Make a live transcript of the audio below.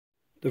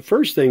The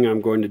first thing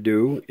I'm going to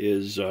do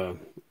is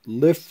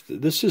lift,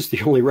 this is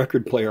the only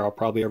record player I'll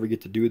probably ever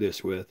get to do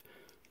this with,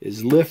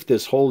 is lift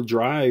this whole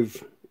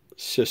drive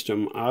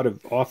system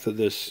off of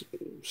this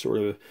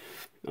sort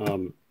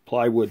of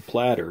plywood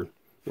platter,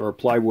 or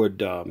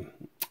plywood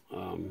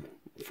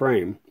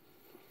frame.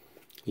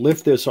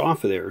 Lift this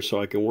off of there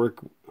so I can work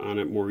on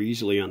it more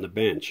easily on the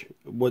bench.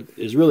 What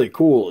is really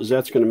cool is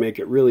that's going to make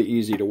it really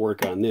easy to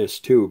work on this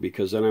too,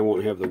 because then I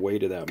won't have the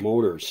weight of that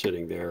motor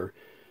sitting there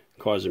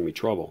causing me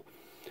trouble.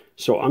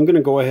 So I'm going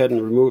to go ahead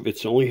and remove,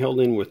 it's only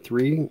held in with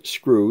 3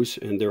 screws,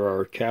 and there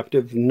are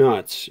captive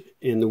nuts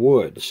in the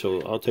wood.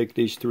 So I'll take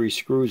these 3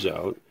 screws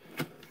out,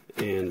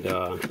 and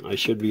I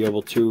should be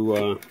able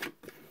to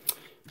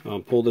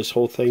pull this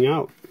whole thing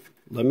out.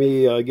 Let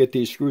me get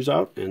these screws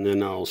out, and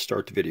then I'll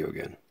start the video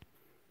again.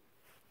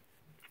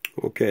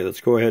 Okay,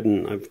 let's go ahead,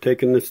 and I've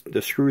taken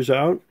the screws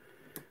out.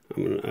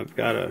 I've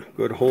got a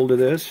good hold of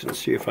this and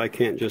see if I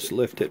can't just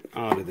lift it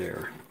out of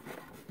there.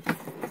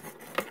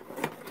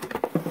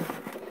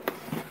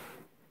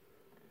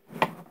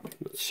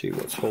 Let's see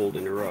what's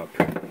holding her up.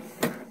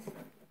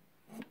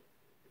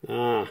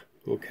 Ah,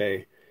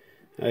 okay.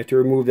 I have to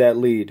remove that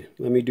lead.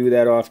 Let me do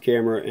that off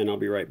camera and I'll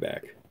be right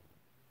back.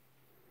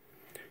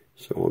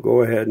 So I'll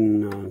go ahead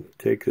and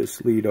take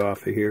this lead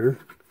off of here.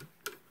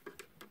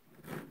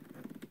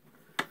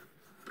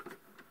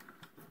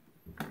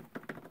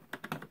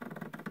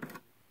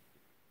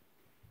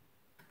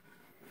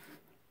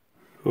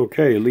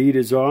 Okay, lead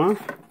is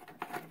off.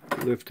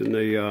 Lifting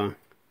the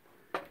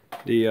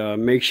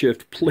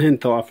makeshift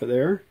plinth off of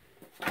there.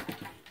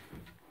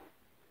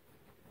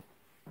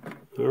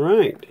 All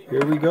right,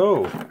 here we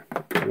go.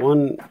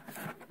 One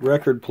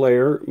record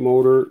player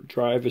motor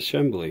drive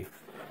assembly.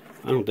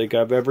 I don't think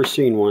I've ever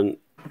seen one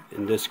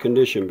in this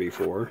condition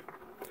before.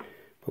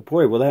 But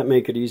boy, will that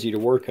make it easy to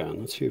work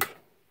on. Let's see if...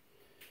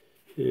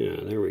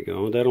 Yeah, there we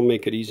go. That'll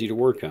make it easy to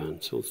work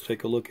on. So let's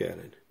take a look at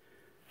it.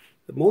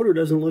 The motor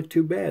doesn't look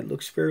too bad. It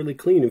looks fairly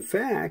clean. In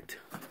fact,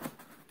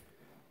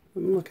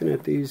 I'm looking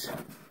at these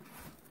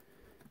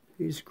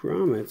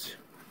grommets,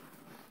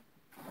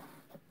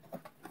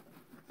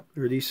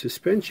 or these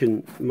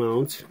suspension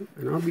mounts,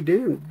 and I'll be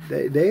damned,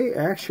 they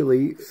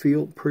actually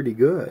feel pretty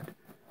good.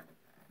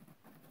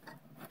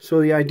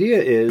 So the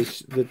idea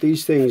is that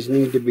these things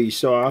need to be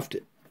soft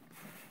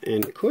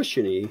and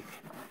cushiony,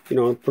 you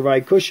know,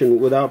 provide cushion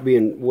without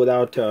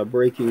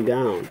breaking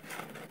down.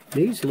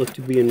 These look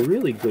to be in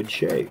really good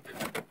shape.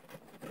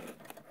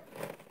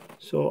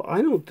 So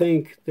I don't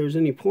think there's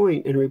any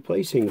point in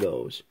replacing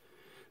those.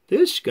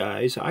 This,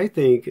 guys, I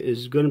think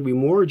is going to be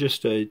more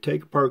just a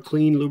take apart,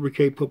 clean,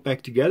 lubricate, put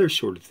back together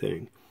sort of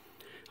thing.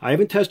 I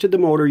haven't tested the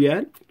motor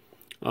yet.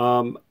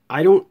 I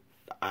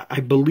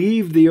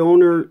believe the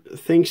owner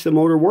thinks the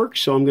motor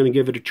works, so I'm going to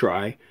give it a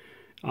try.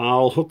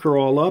 I'll hook her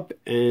all up,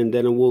 and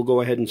then we'll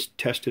go ahead and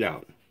test it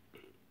out.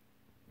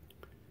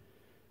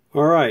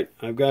 All right,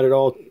 I've got it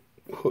all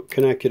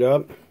connected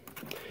up.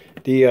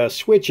 The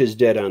switch is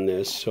dead on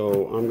this,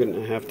 so I'm going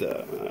to have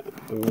to,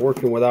 I'm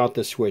working without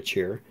the switch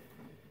here.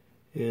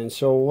 And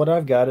so what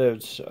I've got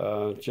is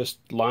just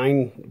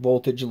line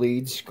voltage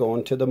leads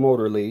going to the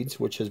motor leads,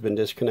 which has been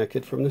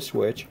disconnected from the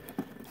switch.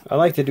 I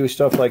like to do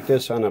stuff like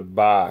this on a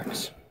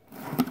box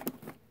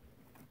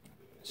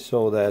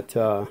so that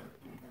I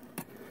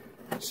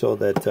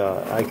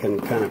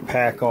can kind of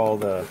pack all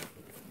the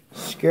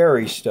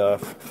scary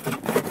stuff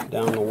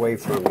down away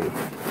from me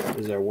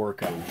as I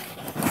work on it.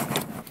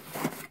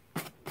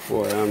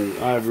 Boy,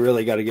 I've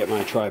really got to get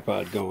my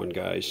tripod going,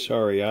 guys.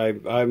 Sorry,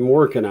 I'm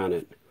working on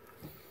it.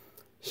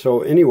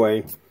 So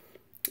anyway,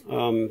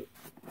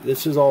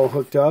 this is all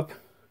hooked up,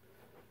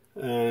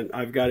 and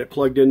I've got it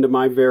plugged into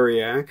my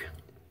Variac,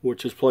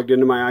 which is plugged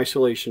into my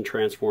isolation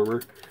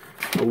transformer.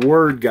 A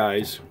word,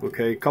 guys,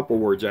 okay, a couple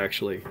words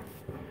actually.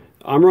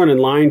 I'm running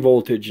line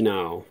voltage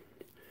now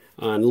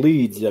on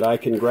leads that I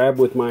can grab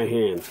with my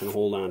hands and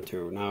hold on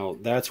to. Now,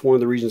 that's one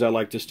of the reasons I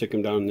like to stick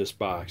them down in this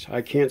box.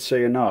 I can't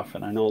say enough,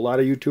 and I know a lot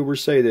of YouTubers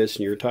say this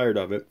and you're tired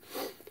of it.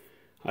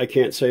 I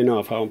can't say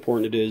enough how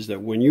important it is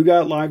that when you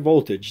got live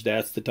voltage,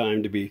 that's the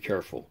time to be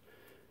careful.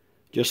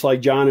 Just like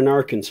John in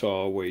Arkansas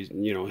always,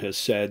 has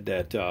said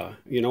that,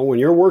 when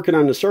you're working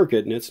on the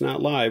circuit and it's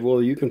not live,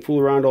 well, you can fool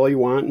around all you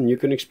want and you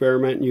can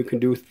experiment and you can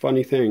do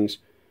funny things.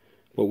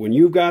 But when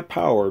you've got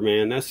power,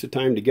 man, that's the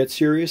time to get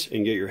serious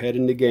and get your head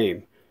in the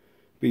game.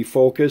 Be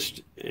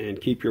focused and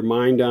keep your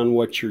mind on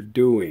what you're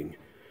doing.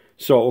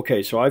 So,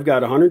 okay, so I've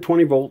got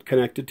 120 volt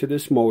connected to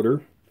this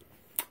motor.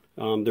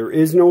 There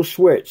is no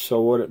switch,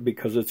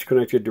 because it's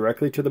connected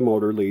directly to the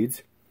motor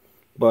leads.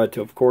 But,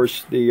 of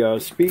course, the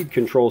speed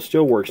control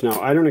still works.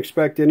 Now, I don't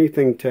expect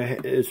anything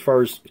as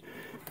far as,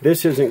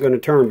 this isn't going to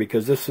turn,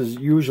 because this is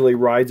usually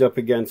rides up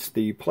against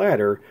the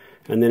platter,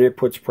 and then it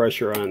puts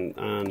pressure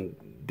on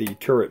the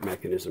turret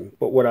mechanism.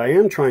 But what I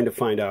am trying to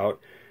find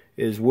out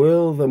is,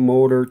 will the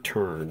motor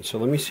turn? So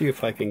let me see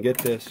if I can get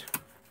this.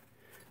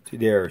 See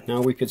there.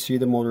 Now we can see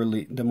the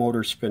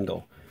motor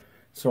spindle.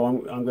 So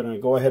I'm going to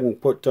go ahead and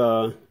put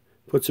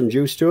some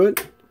juice to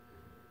it.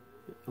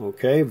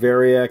 Okay,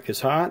 Variac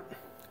is hot.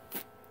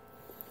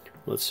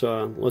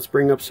 Let's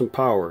bring up some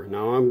power.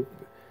 Now I'm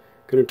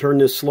going to turn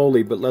this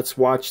slowly, but let's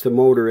watch the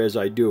motor as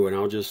I do, and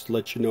I'll just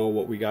let you know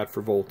what we got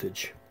for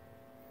voltage.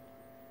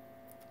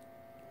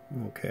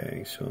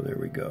 Okay, so there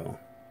we go.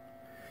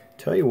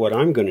 Tell you what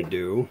I'm going to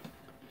do.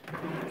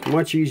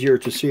 Much easier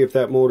to see if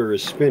that motor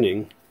is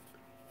spinning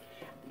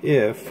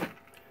if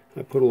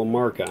I put a little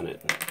mark on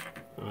it,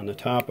 on the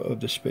top of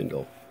the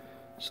spindle.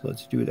 So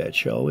let's do that,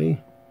 shall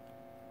we?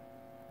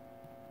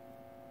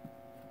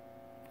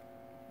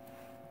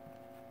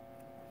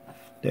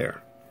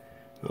 There.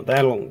 Now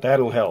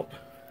that'll help.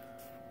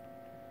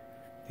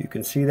 You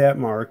can see that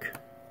mark.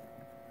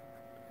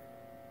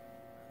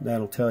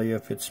 That'll tell you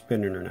if it's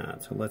spinning or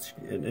not. So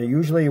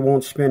usually it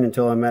won't spin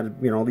until I'm at,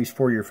 you know, at least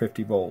 40 or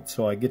 50 volts.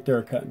 So I get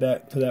there to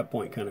that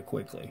point kind of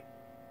quickly.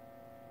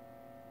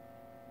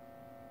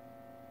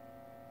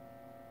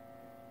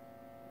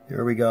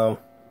 There we go.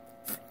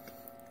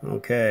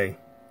 Okay.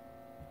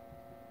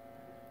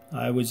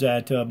 I was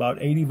at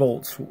about 80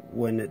 volts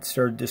when it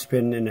started to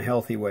spin in a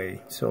healthy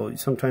way. So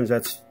sometimes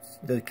that's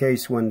the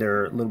case when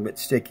they're a little bit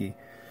sticky.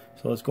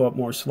 So let's go up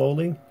more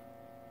slowly.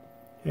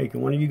 Hey,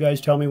 can one of you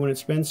guys tell me when it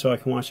spins so I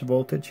can watch the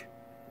voltage?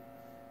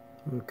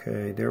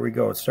 Okay, there we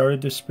go. It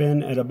started to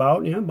spin at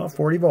about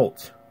 40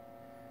 volts.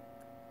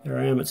 There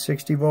I am at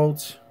 60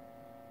 volts,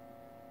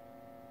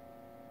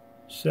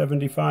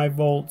 75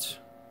 volts,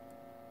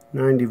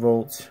 90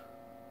 volts,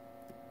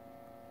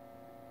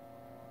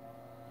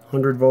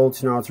 100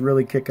 volts. Now it's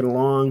really kicking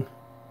along.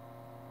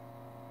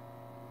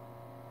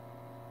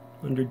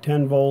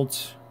 110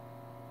 volts,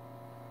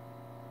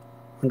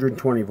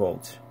 120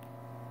 volts.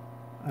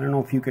 I don't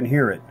know if you can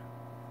hear it.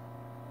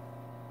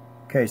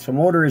 Okay, so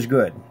motor is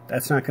good.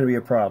 That's not going to be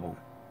a problem.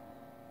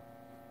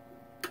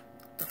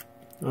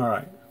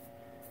 Alright.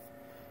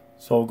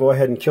 So we'll go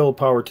ahead and kill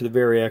power to the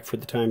variac for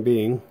the time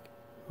being.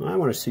 I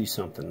want to see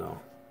something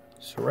though.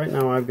 So right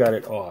now I've got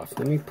it off.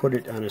 Let me put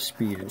it on a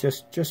speed, and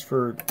just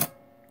for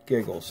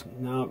giggles.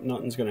 No,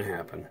 nothing's going to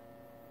happen.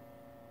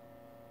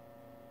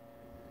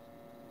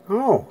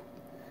 Oh,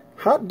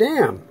 hot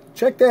damn.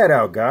 Check that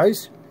out,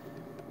 guys.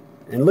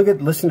 And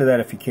listen to that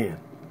if you can.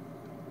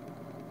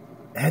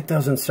 That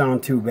doesn't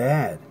sound too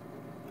bad.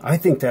 I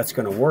think that's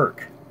going to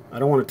work. I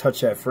don't want to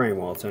touch that frame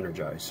while it's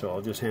energized, so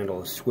I'll just handle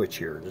the switch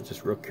here.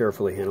 Just real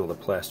carefully handle the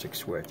plastic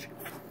switch.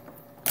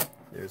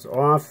 There's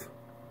off.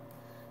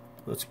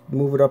 Let's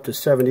move it up to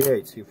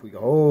 78. See if we go.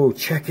 Oh,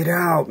 check it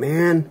out,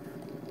 man.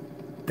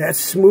 That's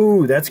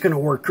smooth. That's going to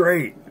work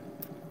great.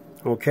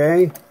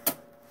 Okay.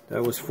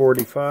 That was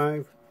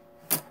 45.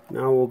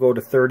 Now we'll go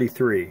to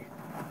 33.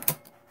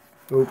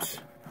 Oops.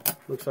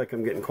 Looks like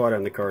I'm getting caught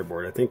on the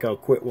cardboard. I think I'll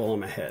quit while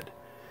I'm ahead.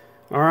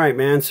 Alright,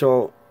 man,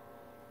 so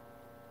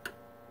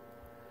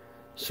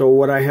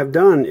what I have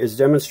done is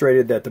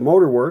demonstrated that the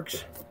motor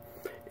works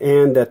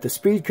and that the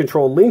speed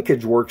control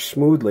linkage works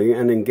smoothly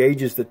and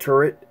engages the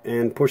turret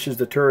and pushes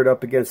the turret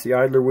up against the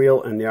idler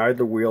wheel, and the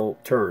idler wheel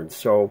turns.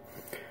 So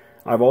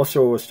I've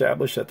also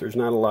established that there's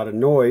not a lot of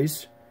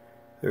noise.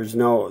 There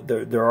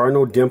are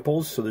no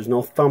dimples, so there's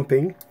no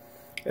thumping.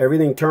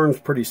 Everything turns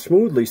pretty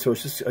smoothly, so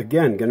it's just,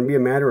 again, going to be a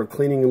matter of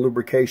cleaning and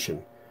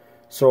lubrication.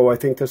 So I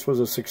think this was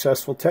a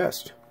successful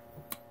test.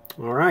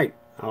 All right,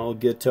 I'll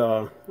get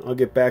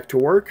back to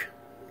work.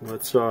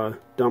 Let's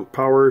dump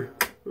power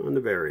on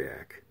the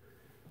variac.